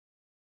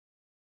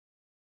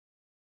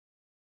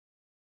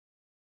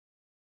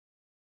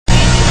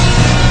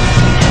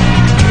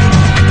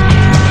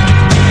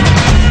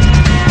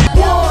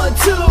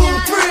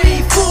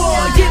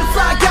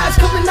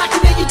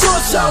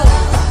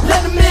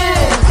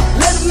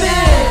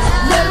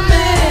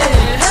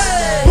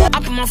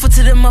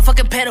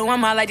motherfucking pedal,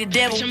 I'm out like the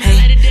devil.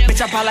 Hey,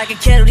 bitch, I pop like a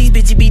kettle. These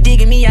bitches be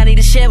digging me, I need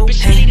a shovel.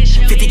 Hey,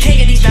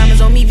 50K of these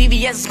diamonds on me,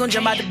 VVS is gonna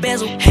jump out the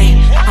bezel. Hey,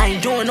 I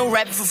ain't doing no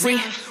rapping for free.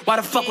 Why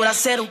the fuck would I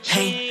settle?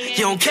 Hey,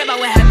 you don't care about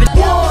what happened.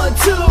 1,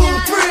 2,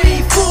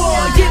 3, 4.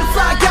 Yeah, the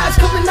fly guys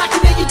coming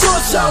knocking at your door,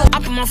 so I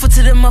put my foot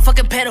to the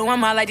motherfucking pedal,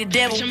 I'm out like the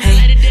devil.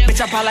 Hey,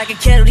 bitch, I pop like a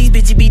kettle. These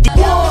bitches be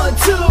digging. 1,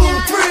 2,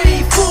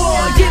 3, 4.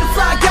 Yeah, the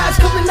fly guys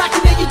coming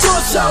knocking at your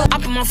door, so I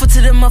put my foot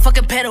to the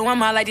motherfucking pedal,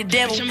 I'm out like the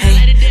devil.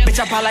 Hey, bitch,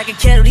 I pop like a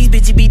kettle. These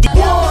bitches be digging.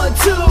 1,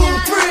 2,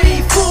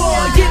 3, 4.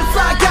 Yeah, the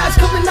fly guys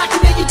coming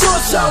knocking at your door,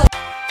 so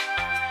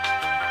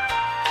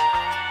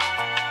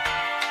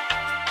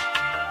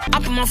I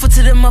put my foot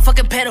to the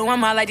motherfucking pedal,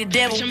 I'm out like the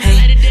devil.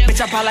 Hey,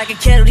 bitch, I pop like a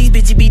kettle. These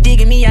bitches be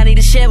digging me, I need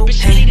a shovel.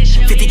 Hey,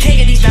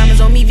 50K of these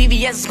diamonds on me,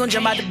 VVS is gonna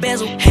jump out the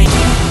bezel. Hey,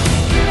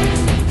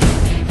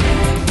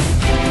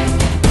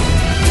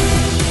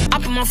 I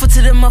put my foot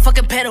to the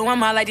motherfucking pedal,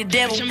 I'm out like the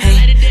devil.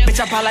 Hey, bitch,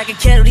 I pop like a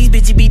kettle. These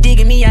bitches be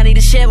digging me, I need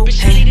a shovel.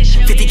 Hey,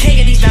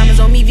 50K of these diamonds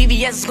on me,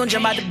 VVS is gonna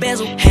jump out the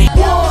bezel. Hey,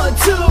 1,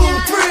 2,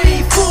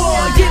 3,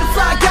 4. Yeah, the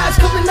fly guys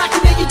coming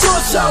knocking at your door,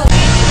 so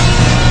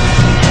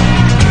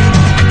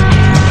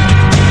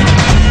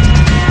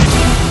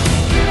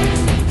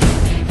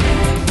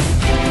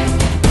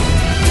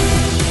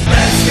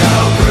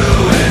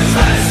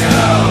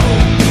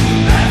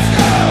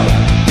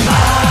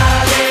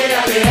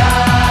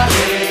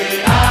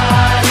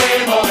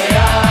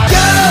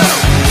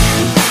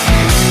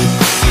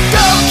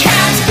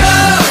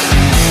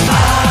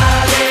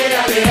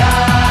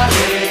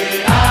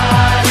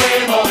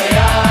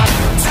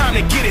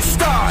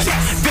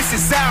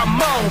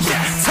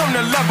turn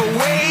the level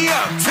way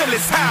up till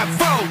it's high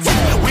volts.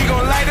 We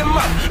gon' light 'em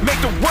up,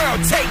 make the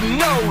world take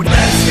note.